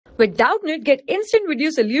With Doubtnut, get instant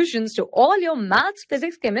video solutions to all your maths,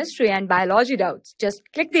 physics, chemistry, and biology doubts. Just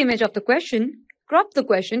click the image of the question, crop the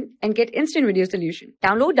question, and get instant video solution.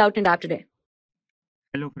 Download Doubtnut app today.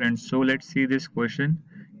 Hello friends, so let's see this question.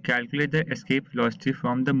 Calculate the escape velocity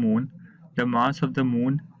from the moon. The mass of the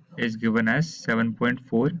moon is given as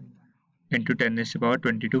 7.4 into 10 raised to the power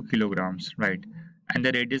 22 kilograms, right? And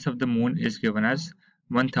the radius of the moon is given as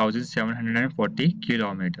 1740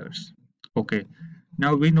 kilometers. Okay,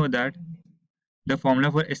 now we know that the formula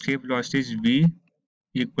for escape velocity is V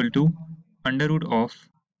equal to under root of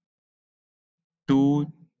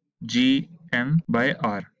 2gm by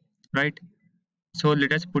r, right? So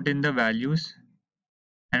let us put in the values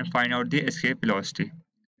and find out the escape velocity.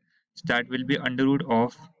 So that will be under root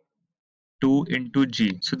of 2 into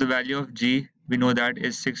g. So the value of g, we know that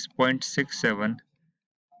is 6.67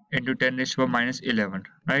 into 10 raised to the power minus 11,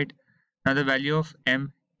 right? Now the value of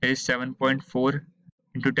m is 7.4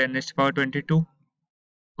 into 10 raised to the power 22.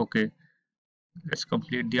 Okay, let's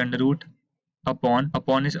complete the under root.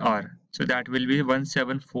 Upon is r. So that will be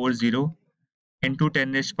 1740 into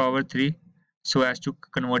 10 raised to the power 3, so as to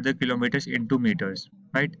convert the kilometers into meters,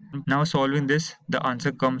 right? Now solving this, the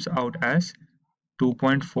answer comes out as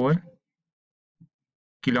 2.4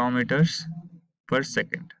 kilometers per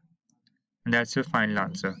second. And that's your final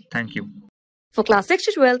answer. Thank you. For class 6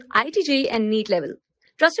 to 12, IIT JEE and NEET level.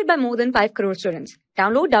 Trusted by more than 5 crore students.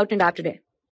 Download Doubtnut app today.